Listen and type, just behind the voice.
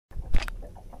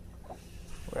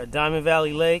We're at Diamond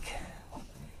Valley Lake.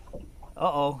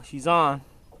 Uh-oh, she's on.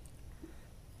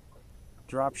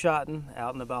 Drop shotting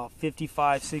out in about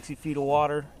 55, 60 feet of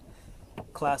water.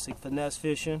 Classic finesse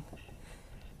fishing.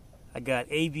 I got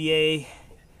ABA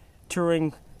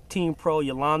Touring Team Pro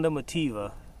Yolanda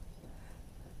Mativa.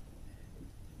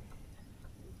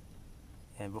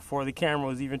 And before the camera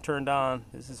was even turned on,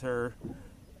 this is her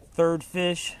third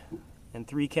fish and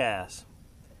 3 casts.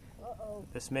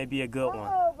 This may be a good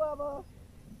one.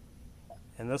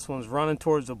 And this one's running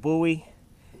towards the buoy,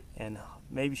 and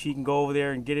maybe she can go over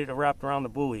there and get it wrapped around the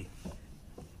buoy.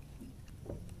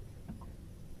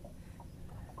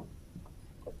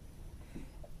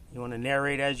 You want to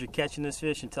narrate as you're catching this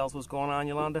fish and tell us what's going on,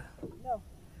 Yolanda? No.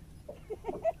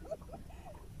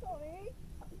 Tony.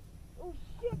 Oh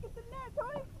shit, get the net,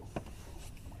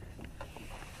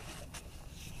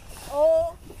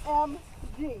 Tony.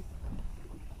 OMG.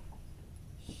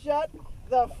 Shut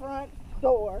the front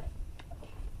door.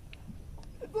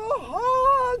 It's a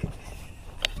hog.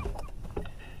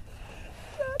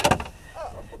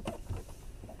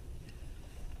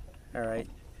 All right.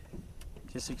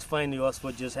 Just explain to us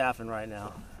what just happened right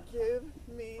now. Give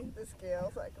me the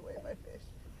scale so I can weigh my fish.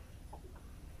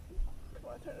 Come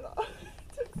on, turn it off. I'm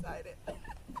too excited.